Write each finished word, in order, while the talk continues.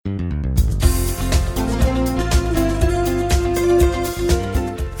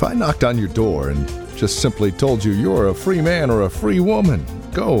If I knocked on your door and just simply told you you're a free man or a free woman,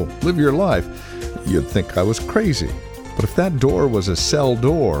 go, live your life, you'd think I was crazy. But if that door was a cell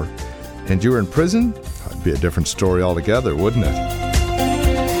door and you were in prison, that'd be a different story altogether, wouldn't it?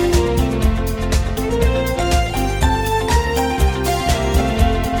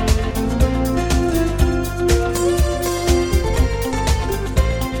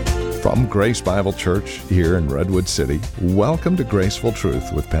 From Grace Bible Church here in Redwood City, welcome to Graceful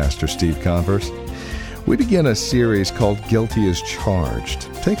Truth with Pastor Steve Converse. We begin a series called Guilty as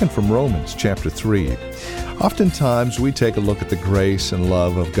Charged, taken from Romans chapter 3. Oftentimes we take a look at the grace and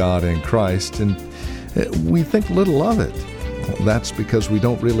love of God in Christ and we think little of it. Well, that's because we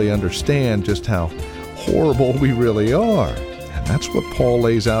don't really understand just how horrible we really are. And that's what Paul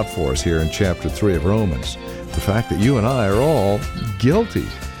lays out for us here in chapter 3 of Romans. The fact that you and I are all guilty.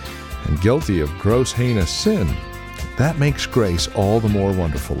 And guilty of gross, heinous sin. That makes grace all the more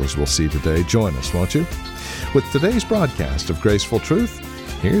wonderful, as we'll see today. Join us, won't you? With today's broadcast of Graceful Truth,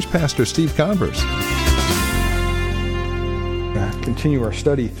 here's Pastor Steve Converse. Continue our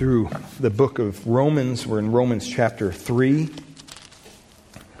study through the book of Romans. We're in Romans chapter 3.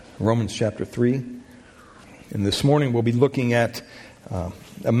 Romans chapter 3. And this morning we'll be looking at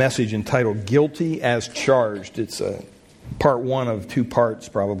a message entitled Guilty as Charged. It's part one of two parts,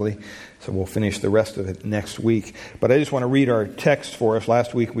 probably. So we'll finish the rest of it next week. But I just want to read our text for us.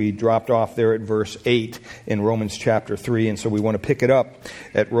 Last week we dropped off there at verse 8 in Romans chapter 3. And so we want to pick it up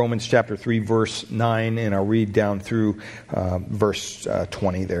at Romans chapter 3, verse 9. And I'll read down through verse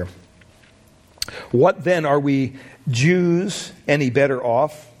 20 there. What then, are we Jews any better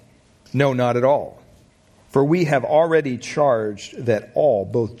off? No, not at all. For we have already charged that all,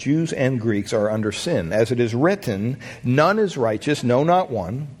 both Jews and Greeks, are under sin. As it is written, none is righteous, no, not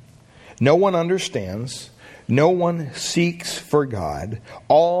one. No one understands. No one seeks for God.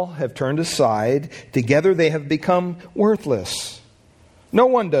 All have turned aside. Together they have become worthless. No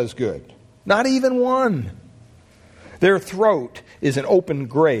one does good, not even one. Their throat is an open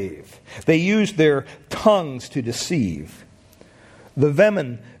grave. They use their tongues to deceive. The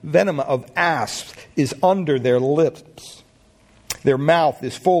venom of asps is under their lips. Their mouth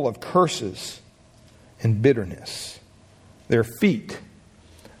is full of curses and bitterness. Their feet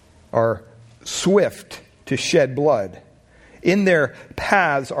are swift to shed blood. In their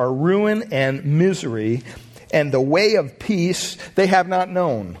paths are ruin and misery, and the way of peace they have not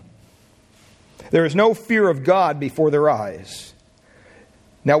known. There is no fear of God before their eyes.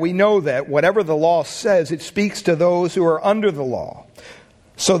 Now we know that whatever the law says, it speaks to those who are under the law,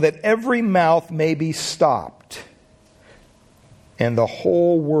 so that every mouth may be stopped, and the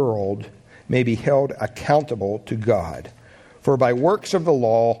whole world may be held accountable to God. For by works of the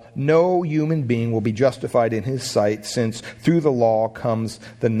law, no human being will be justified in his sight, since through the law comes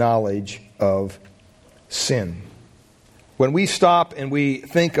the knowledge of sin. When we stop and we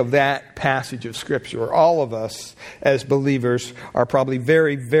think of that passage of Scripture, all of us as believers are probably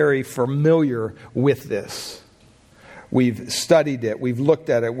very, very familiar with this. We've studied it, we've looked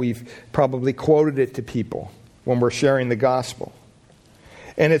at it, we've probably quoted it to people when we're sharing the gospel.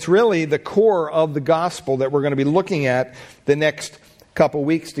 And it's really the core of the gospel that we're going to be looking at the next couple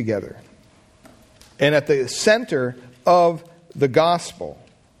weeks together. And at the center of the gospel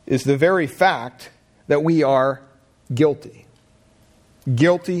is the very fact that we are guilty.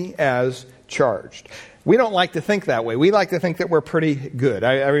 Guilty as charged. We don't like to think that way. We like to think that we're pretty good.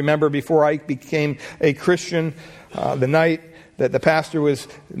 I remember before I became a Christian, the night that the pastor was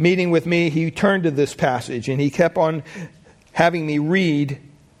meeting with me, he turned to this passage and he kept on having me read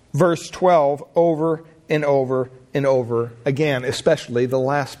verse 12 over and over and over again, especially the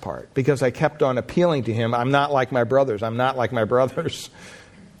last part, because I kept on appealing to him. I'm not like my brothers. I'm not like my brothers.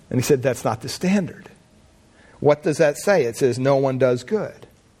 And he said, that's not the standard. What does that say? It says no one does good.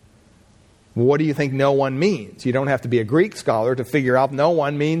 What do you think no one means? You don't have to be a Greek scholar to figure out no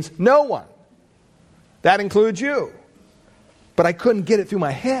one means no one. That includes you. But I couldn't get it through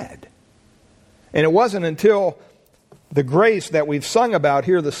my head. And it wasn't until the grace that we've sung about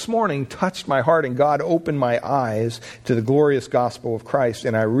here this morning touched my heart and God opened my eyes to the glorious gospel of Christ,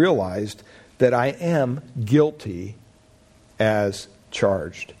 and I realized that I am guilty as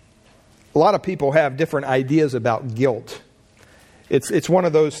charged. A lot of people have different ideas about guilt. It's one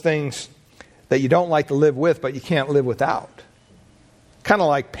of those things that you don't like to live with, but you can't live without. Kind of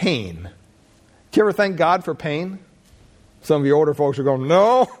like pain. Do you ever thank God for pain? Some of you older folks are going,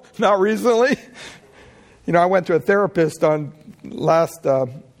 no, not recently. You know, I went to a therapist on last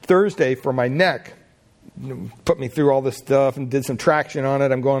Thursday for my neck. Put me through all this stuff and did some traction on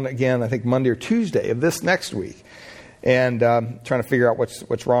it. I'm going again, I think Monday or Tuesday of this next week. and trying to figure out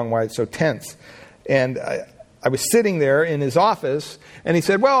what's wrong, why it's so tense. And I was sitting there in his office, and he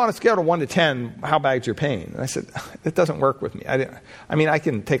said, well, on a scale of 1 to 10, how bad's your pain? And I said, it doesn't work with me. I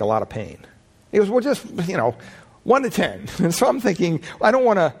can take a lot of pain. He goes, well, just, 1 to 10. And so I'm thinking, I don't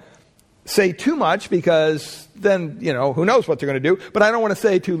want to say too much because then, who knows what they're going to do. But I don't want to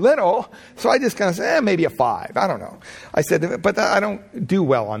say too little. So I just kind of say, maybe a 5. I don't know. I said, but I don't do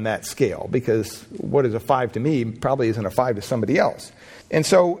well on that scale because what is a 5 to me probably isn't a 5 to somebody else. And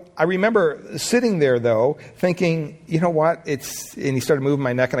so I remember sitting there, though, thinking, you know what? And he started moving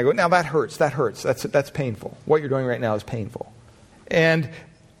my neck, and I go, now that hurts. That's painful. What you're doing right now is painful. And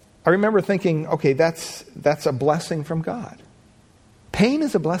I remember thinking, okay, that's a blessing from God. Pain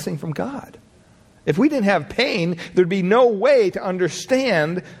is a blessing from God. If we didn't have pain, there'd be no way to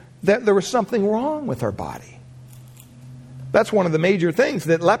understand that there was something wrong with our body. That's one of the major things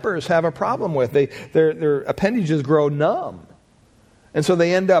that lepers have a problem with. Their appendages grow numb. And so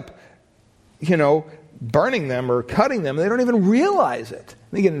they end up, burning them or cutting them. They don't even realize it.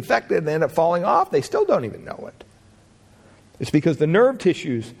 They get infected, they end up falling off. They still don't even know it. It's because the nerve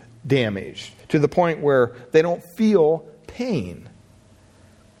tissue's damaged to the point where they don't feel pain.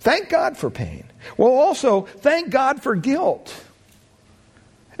 Thank God for pain. Well, also, thank God for guilt.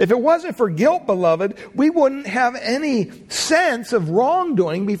 If it wasn't for guilt, beloved, we wouldn't have any sense of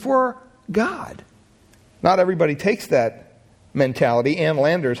wrongdoing before God. Not everybody takes that mentality. Ann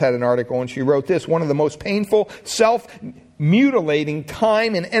Landers had an article, and she wrote this: one of the most painful, self-mutilating,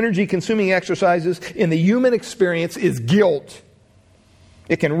 time and energy-consuming exercises in the human experience is guilt.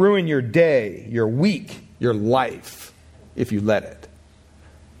 It can ruin your day, your week, your life, if you let it.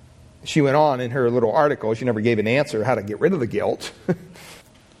 She went on in her little article. She never gave an answer how to get rid of the guilt.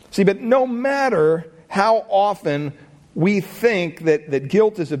 See, but no matter how often we think that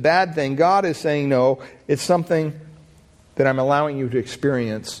guilt is a bad thing, God is saying, no, it's something that I'm allowing you to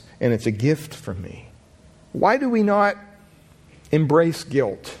experience, and it's a gift from me. Why do we not embrace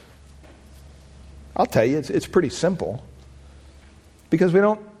guilt? I'll tell you, it's pretty simple. Because we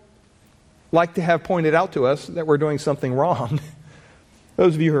don't like to have pointed out to us that we're doing something wrong.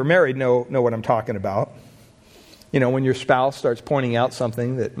 Those of you who are married know what I'm talking about. When your spouse starts pointing out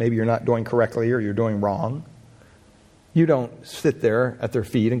something that maybe you're not doing correctly or you're doing wrong, you don't sit there at their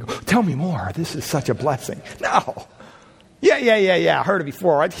feet and go, tell me more, this is such a blessing. No. Yeah, I heard it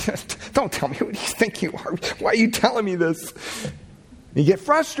before. Don't tell me, who do you think you are? Why are you telling me this? You get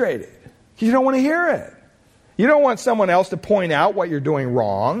frustrated. You don't want to hear it. You don't want someone else to point out what you're doing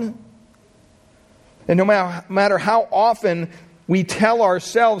wrong. And no matter how often we tell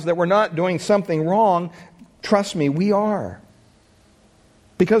ourselves that we're not doing something wrong, trust me, we are.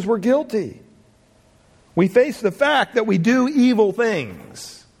 Because we're guilty. We face the fact that we do evil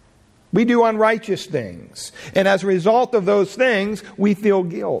things. We do unrighteous things. And as a result of those things, we feel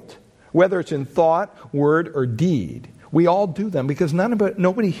guilt. Whether it's in thought, word, or deed. We all do them because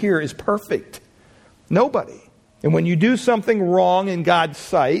nobody here is perfect. Nobody. And when you do something wrong in God's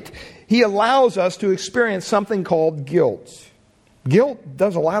sight, He allows us to experience something called guilt. Guilt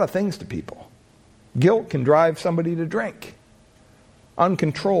does a lot of things to people. Guilt can drive somebody to drink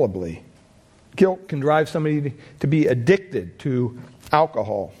uncontrollably. Guilt can drive somebody to be addicted to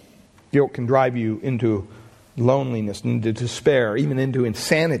alcohol. Guilt can drive you into loneliness, into despair, even into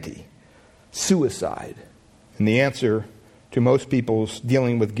insanity, suicide. And the answer to most people's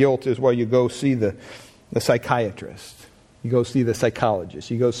dealing with guilt is, well, you go see the psychiatrist. You go see the psychologist.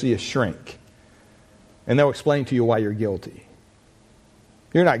 You go see a shrink. And they'll explain to you why you're guilty.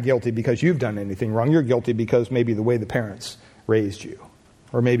 You're not guilty because you've done anything wrong. You're guilty because maybe the way the parents raised you.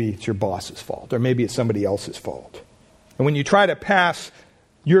 Or maybe it's your boss's fault. Or maybe it's somebody else's fault. And when you try to pass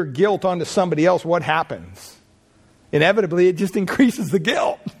your guilt onto somebody else, what happens? Inevitably, it just increases the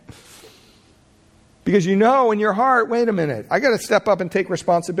guilt. Because you know in your heart, wait a minute, I got to step up and take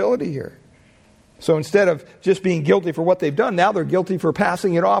responsibility here. So instead of just being guilty for what they've done, now they're guilty for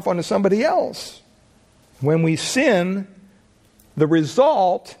passing it off onto somebody else. When we sin, the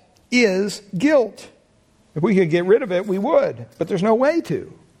result is guilt. If we could get rid of it, we would. But there's no way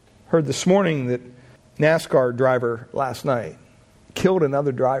to. Heard this morning that NASCAR driver last night killed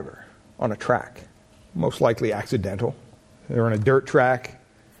another driver on a track. Most likely accidental. They were on a dirt track,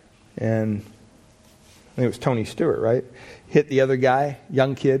 and I think it was Tony Stewart, right? Hit the other guy,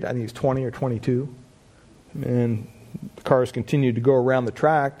 young kid, I think he was 20 or 22. And the cars continued to go around the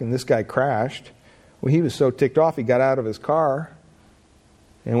track, and this guy crashed. Well, he was so ticked off, he got out of his car.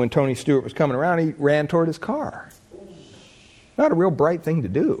 And when Tony Stewart was coming around, he ran toward his car. Not a real bright thing to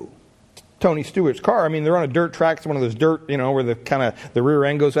do. Tony Stewart's car, I mean, they're on a dirt track. It's one of those dirt, where the rear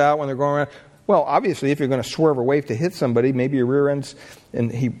end goes out when they're going around. Well, obviously, if you're going to swerve or wave to hit somebody, maybe your rear ends,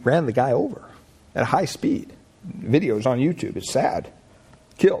 and he ran the guy over at high speed. Videos on YouTube. It's sad.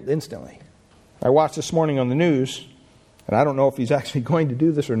 Killed instantly. I watched this morning on the news, and I don't know if he's actually going to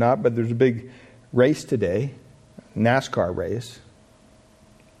do this or not, but there's a big race today, NASCAR race,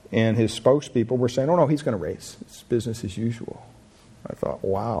 and his spokespeople were saying, oh no, he's going to race. It's business as usual. I thought,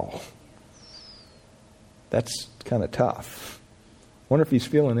 wow, that's kind of tough. Wonder if he's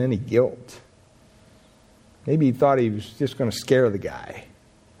feeling any guilt. Maybe he thought he was just going to scare the guy.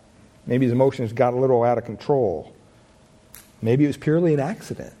 Maybe his emotions got a little out of control. Maybe it was purely an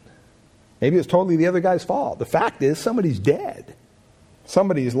accident. Maybe it was totally the other guy's fault. The fact is, somebody's dead.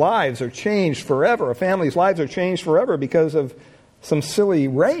 Somebody's lives are changed forever. A family's lives are changed forever because of some silly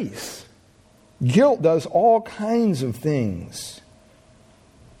race. Guilt does all kinds of things.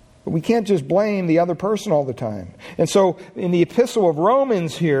 But we can't just blame the other person all the time. And so in the Epistle of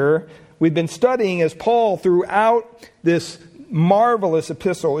Romans here, we've been studying as Paul throughout this marvelous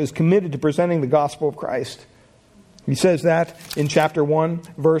epistle is committed to presenting the gospel of Christ. He says that in chapter 1,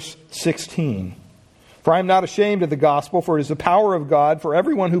 verse 16. For I am not ashamed of the gospel, for it is the power of God for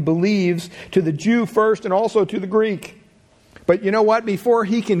everyone who believes, to the Jew first and also to the Greek. But you know what? Before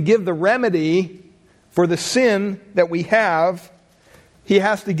he can give the remedy for the sin that we have, he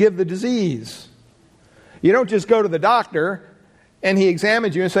has to give the disease. You don't just go to the doctor and he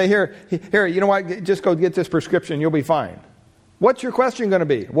examines you and say, here, you know what? Just go get this prescription, you'll be fine. What's your question going to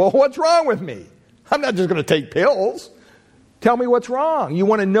be? Well, what's wrong with me? I'm not just going to take pills. Tell me what's wrong. You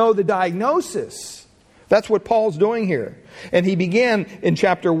want to know the diagnosis. That's what Paul's doing here. And he began in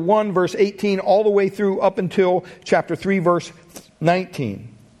chapter 1, verse 18, all the way through up until chapter 3, verse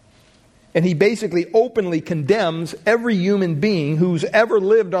 19. And he basically openly condemns every human being who's ever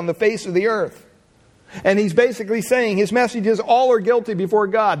lived on the face of the earth. And he's basically saying his message is all are guilty before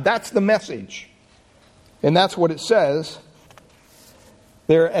God. That's the message. And that's what it says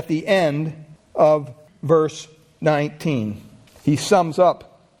there at the end of verse 19. He sums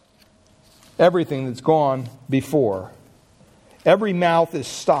up everything that's gone before. Every mouth is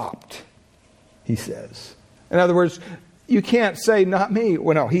stopped, he says. In other words, you can't say, not me.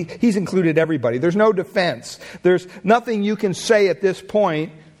 Well, no, he's included everybody. There's no defense. There's nothing you can say at this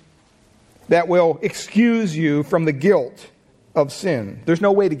point that will excuse you from the guilt of sin. There's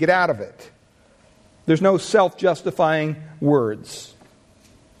no way to get out of it. There's no self-justifying words.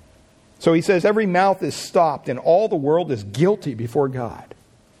 So he says every mouth is stopped and all the world is guilty before God.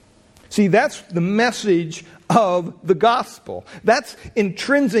 See, that's the message of the gospel. That's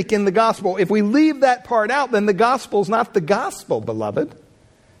intrinsic in the gospel. If we leave that part out, then the gospel's not the gospel, beloved.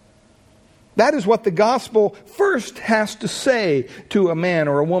 That is what the gospel first has to say to a man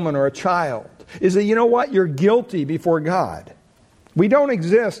or a woman or a child. Is that, you know what? You're guilty before God. We don't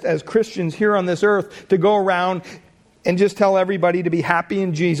exist as Christians here on this earth to go around and just tell everybody to be happy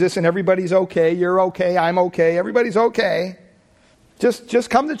in Jesus and everybody's okay, you're okay, I'm okay, everybody's okay. Just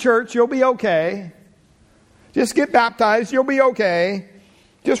come to church, you'll be okay. Just get baptized, you'll be okay.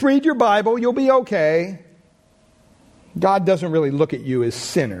 Just read your Bible, you'll be okay. God doesn't really look at you as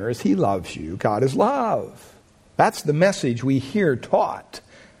sinners. He loves you. God is love. That's the message we hear taught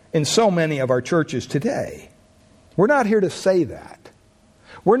in so many of our churches today. We're not here to say that.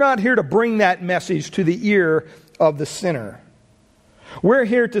 We're not here to bring that message to the ear of the sinner. We're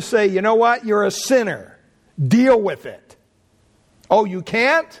here to say, you know what? You're a sinner. Deal with it. Oh, you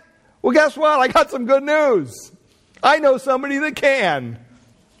can't? Well, guess what? I got some good news. I know somebody that can.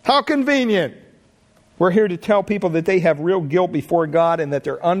 How convenient. We're here to tell people that they have real guilt before God and that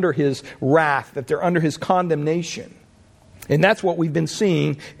they're under His wrath, that they're under His condemnation. And that's what we've been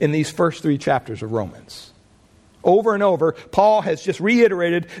seeing in these first 3 chapters of Romans. Over and over, Paul has just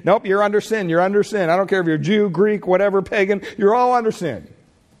reiterated, nope, you're under sin, you're under sin. I don't care if you're Jew, Greek, whatever, pagan, you're all under sin.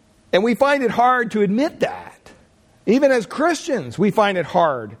 And we find it hard to admit that. Even as Christians, we find it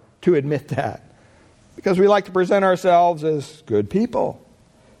hard to admit that. Because we like to present ourselves as good people.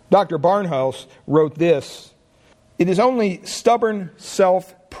 Dr. Barnhouse wrote this: it is only stubborn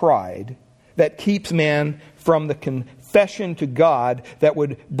self-pride that keeps man from the confession to God that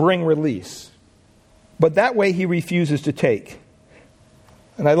would bring release. But that way he refuses to take.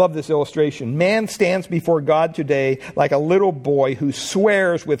 And I love this illustration. Man stands before God today like a little boy who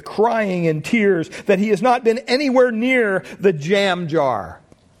swears with crying and tears that he has not been anywhere near the jam jar.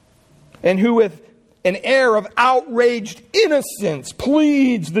 And who with an air of outraged innocence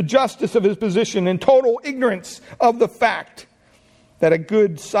pleads the justice of his position in total ignorance of the fact that a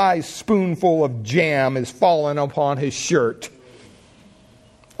good-sized spoonful of jam is fallen upon his shirt,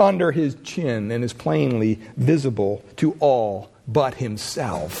 under his chin, and is plainly visible to all but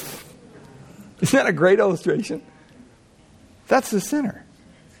himself. Isn't that a great illustration? That's the sinner.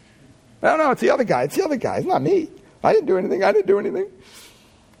 No, it's the other guy. It's the other guy. It's not me. I didn't do anything.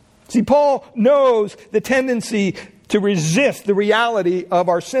 See, Paul knows the tendency to resist the reality of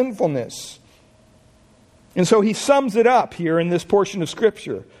our sinfulness. And so he sums it up here in this portion of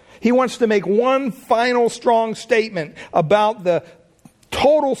Scripture. He wants to make one final strong statement about the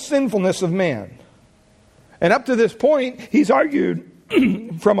total sinfulness of man. And up to this point, he's argued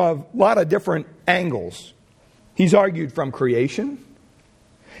from a lot of different angles. He's argued from creation.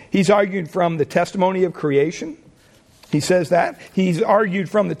 He's argued from the testimony of creation. He says that. He's argued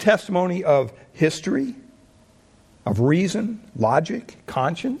from the testimony of history, of reason, logic,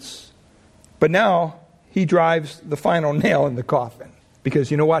 conscience. But now he drives the final nail in the coffin.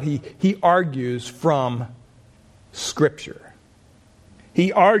 Because you know what? He argues from Scripture.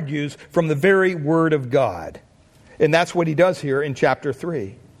 He argues from the very Word of God. And that's what he does here in chapter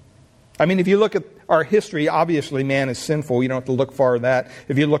 3. I mean, if you look at our history, obviously man is sinful. You don't have to look far at that.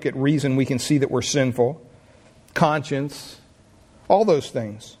 If you look at reason, we can see that we're sinful. Conscience, all those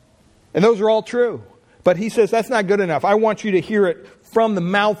things. And those are all true. But he says that's not good enough. I want you to hear it from the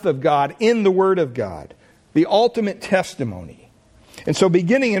mouth of God, in the Word of God. The ultimate testimony. And so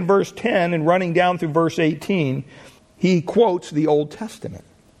beginning in verse 10 and running down through verse 18, he quotes the Old Testament.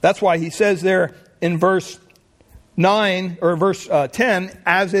 That's why he says there in verse 9 or verse 10,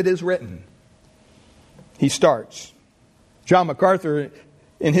 as it is written. He starts. John MacArthur,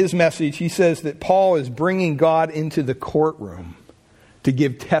 in his message, he says that Paul is bringing God into the courtroom to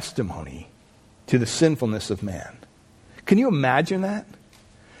give testimony to the sinfulness of man. Can you imagine that?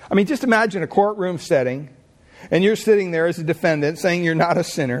 I mean, just imagine a courtroom setting, and you're sitting there as a defendant saying you're not a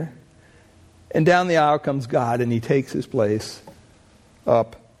sinner, and down the aisle comes God, and he takes his place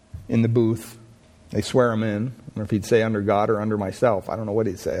up in the booth. They swear him in. I don't know if he'd say under God or under myself. I don't know what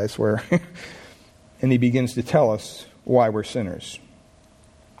he'd say, I swear. And he begins to tell us why we're sinners.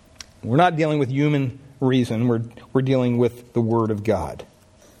 We're not dealing with human reason. We're dealing with the Word of God.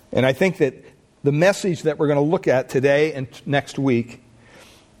 And I think that the message that we're going to look at today and next week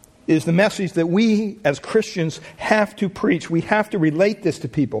is the message that we as Christians have to preach. We have to relate this to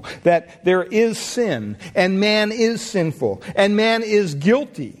people. That there is sin, and man is sinful, and man is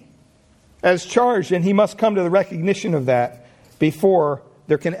guilty as charged, and he must come to the recognition of that before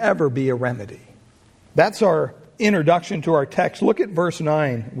there can ever be a remedy. That's our introduction to our text. Look at verse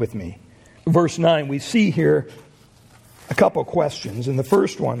 9 with me. Verse 9, we see here a couple questions. And the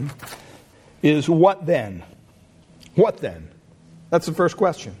first one is, what then? What then? That's the first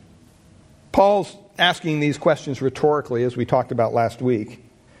question. Paul's asking these questions rhetorically, as we talked about last week.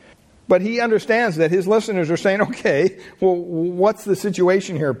 But he understands that his listeners are saying, okay, well, what's the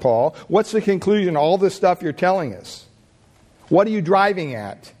situation here, Paul? What's the conclusion? All this stuff you're telling us. What are you driving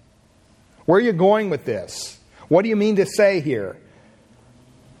at? Where are you going with this? What do you mean to say here?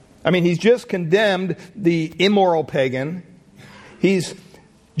 I mean, he's just condemned the immoral pagan. He's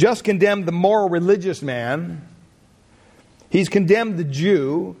just condemned the moral religious man. He's condemned the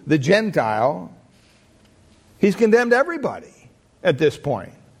Jew, the Gentile. He's condemned everybody at this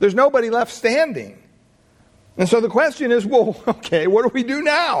point. There's nobody left standing. And so the question is, well, okay, what do we do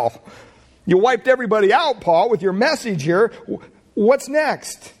now? You wiped everybody out, Paul, with your message here. What's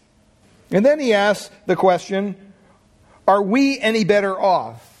next? And then he asks the question, are we any better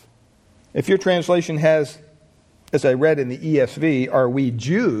off? If your translation has, as I read in the ESV, are we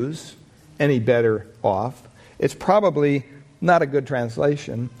Jews any better off? It's probably not a good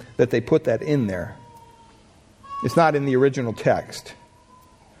translation that they put that in there. It's not in the original text.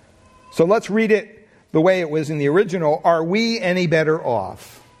 So let's read it the way it was in the original. Are we any better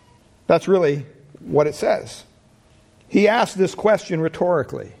off? That's really what it says. He asked this question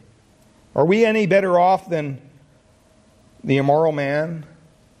rhetorically. Are we any better off than the immoral man,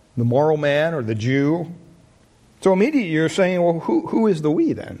 the moral man, or the Jew? So immediately you're saying, well, who is the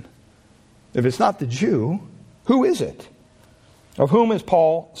we then? If it's not the Jew, who is it? Of whom is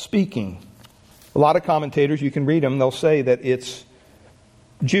Paul speaking? A lot of commentators, you can read them, they'll say that it's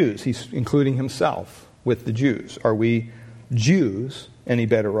Jews. He's including himself with the Jews. Are we Jews any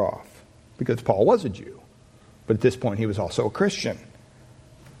better off? Because Paul was a Jew. But at this point he was also a Christian.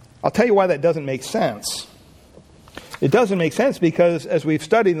 I'll tell you why that doesn't make sense. It doesn't make sense because, as we've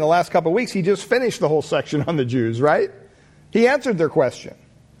studied in the last couple of weeks, he just finished the whole section on the Jews, right? He answered their question.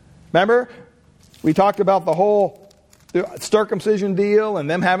 Remember? We talked about the whole circumcision deal and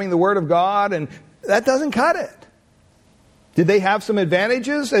them having the Word of God, and that doesn't cut it. Did they have some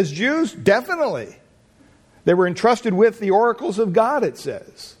advantages as Jews? Definitely. They were entrusted with the oracles of God, it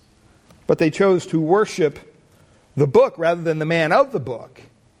says. But they chose to worship the book rather than the man of the book.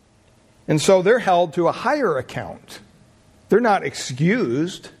 And so they're held to a higher account. They're not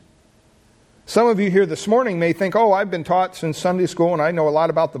excused. Some of you here this morning may think, oh, I've been taught since Sunday school and I know a lot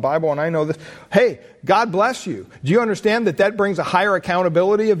about the Bible and I know this. Hey, God bless you. Do you understand that that brings a higher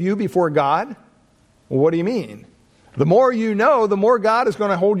accountability of you before God? Well, what do you mean? The more you know, the more God is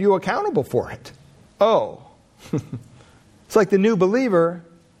going to hold you accountable for it. Oh. It's like the new believer.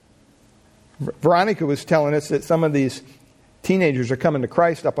 Veronica was telling us that some of these teenagers are coming to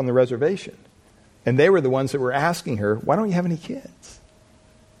Christ up on the reservation. And they were the ones that were asking her, why don't you have any kids?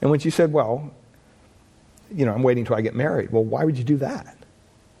 And when she said, well, I'm waiting until I get married. Well, why would you do that?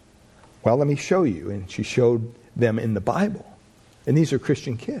 Well, let me show you. And she showed them in the Bible. And these are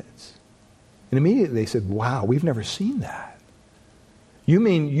Christian kids. And immediately they said, wow, we've never seen that. You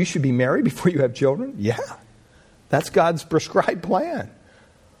mean you should be married before you have children? Yeah. That's God's prescribed plan.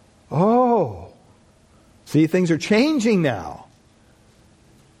 Oh. See, things are changing now.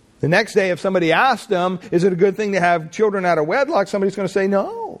 The next day, if somebody asked them, is it a good thing to have children out of wedlock? Somebody's going to say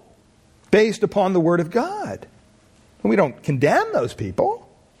no, based upon the Word of God. And we don't condemn those people.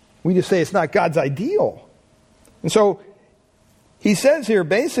 We just say it's not God's ideal. And so he says here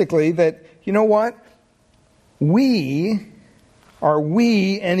basically that, you know what? Are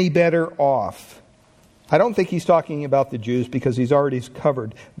we any better off? I don't think he's talking about the Jews because he's already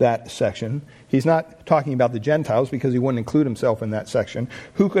covered that section. He's not talking about the Gentiles because he wouldn't include himself in that section.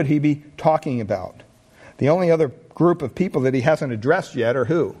 Who could he be talking about? The only other group of people that he hasn't addressed yet are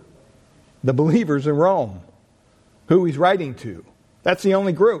who? The believers in Rome, who he's writing to. That's the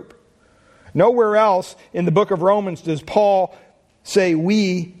only group. Nowhere else in the book of Romans does Paul say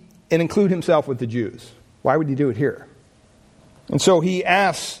we and include himself with the Jews. Why would he do it here? And so he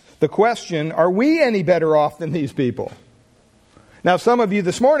asks the question, are we any better off than these people? Now, some of you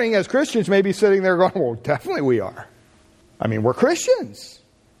this morning as Christians may be sitting there going, well, definitely we are. I mean, we're Christians.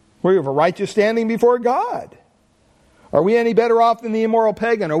 We have a righteous standing before God. Are we any better off than the immoral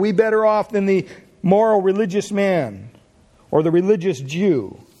pagan? Are we better off than the moral religious man or the religious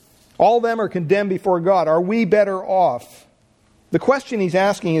Jew? All of them are condemned before God. Are we better off? The question he's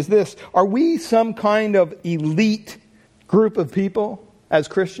asking is this: are we some kind of elite group of people as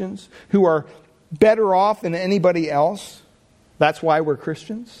Christians who are better off than anybody else? That's why we're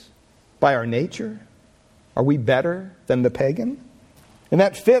Christians? By our nature? Are we better than the pagan? And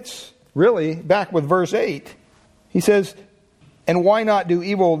that fits really back with verse 8. He says, and why not do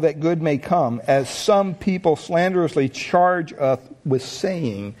evil that good may come, as some people slanderously charge us with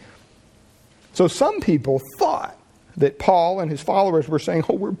saying. So some people thought that Paul and his followers were saying,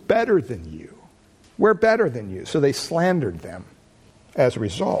 oh, we're better than you. We're better than you. So they slandered them as a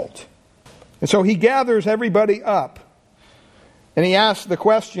result. And so he gathers everybody up. And he asks the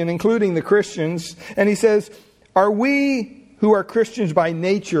question, including the Christians, and he says, are we who are Christians by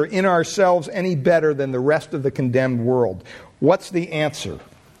nature in ourselves any better than the rest of the condemned world? What's the answer?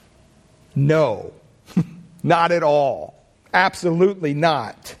 No. Not at all. Absolutely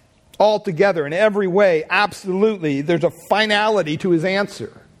not. Altogether, in every way, absolutely, there's a finality to his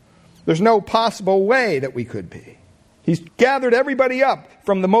answer. There's no possible way that we could be. He's gathered everybody up,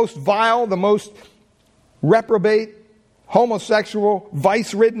 from the most vile, the most reprobate, homosexual,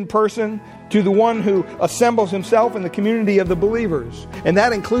 vice-ridden person, to the one who assembles himself in the community of the believers. And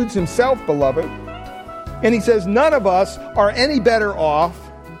that includes himself, beloved. And he says, none of us are any better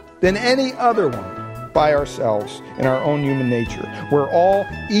off than any other one by ourselves in our own human nature. We're all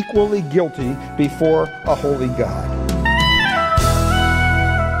equally guilty before a holy God.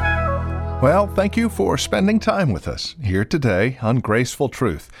 Well, thank you for spending time with us here today on Graceful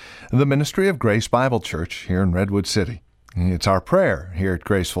Truth, the ministry of Grace Bible Church here in Redwood City. It's our prayer here at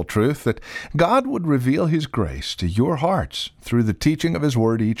Graceful Truth that God would reveal His grace to your hearts through the teaching of His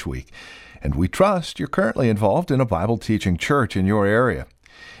Word each week. And we trust you're currently involved in a Bible teaching church in your area.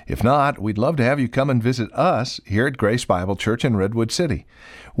 If not, we'd love to have you come and visit us here at Grace Bible Church in Redwood City.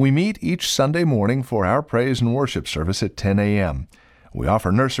 We meet each Sunday morning for our praise and worship service at 10 a.m. We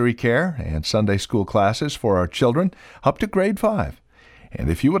offer nursery care and Sunday school classes for our children up to grade 5. And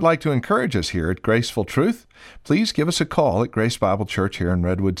if you would like to encourage us here at Graceful Truth, please give us a call at Grace Bible Church here in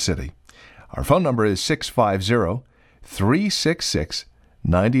Redwood City. Our phone number is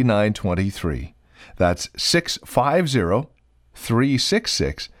 650-366-9923. That's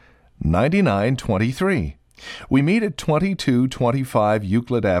 650-366-9923. We meet at 2225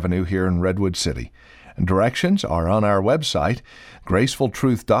 Euclid Avenue here in Redwood City. Directions are on our website,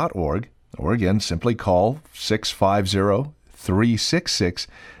 gracefultruth.org, or again, simply call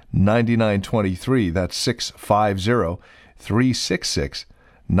 650-366-9923. That's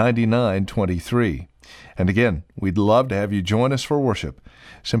 650-366-9923. And again, we'd love to have you join us for worship.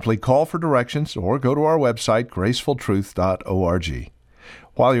 Simply call for directions or go to our website, gracefultruth.org.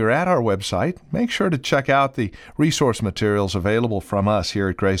 While you're at our website, make sure to check out the resource materials available from us here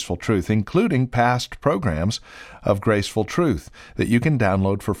at Graceful Truth, including past programs of Graceful Truth that you can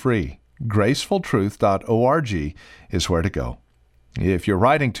download for free. gracefultruth.org is where to go. If you're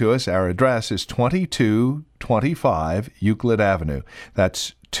writing to us, our address is 2225 Euclid Avenue.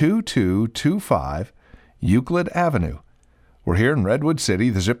 That's 2225 Euclid Avenue. We're here in Redwood City.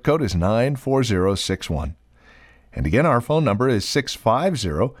 The zip code is 94061. And again, our phone number is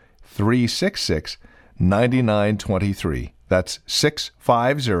 650-366-9923. That's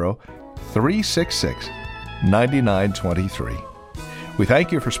 650-366-9923. We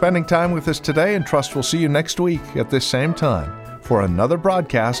thank you for spending time with us today and trust we'll see you next week at this same time for another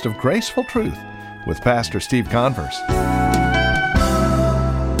broadcast of Graceful Truth with Pastor Steve Converse.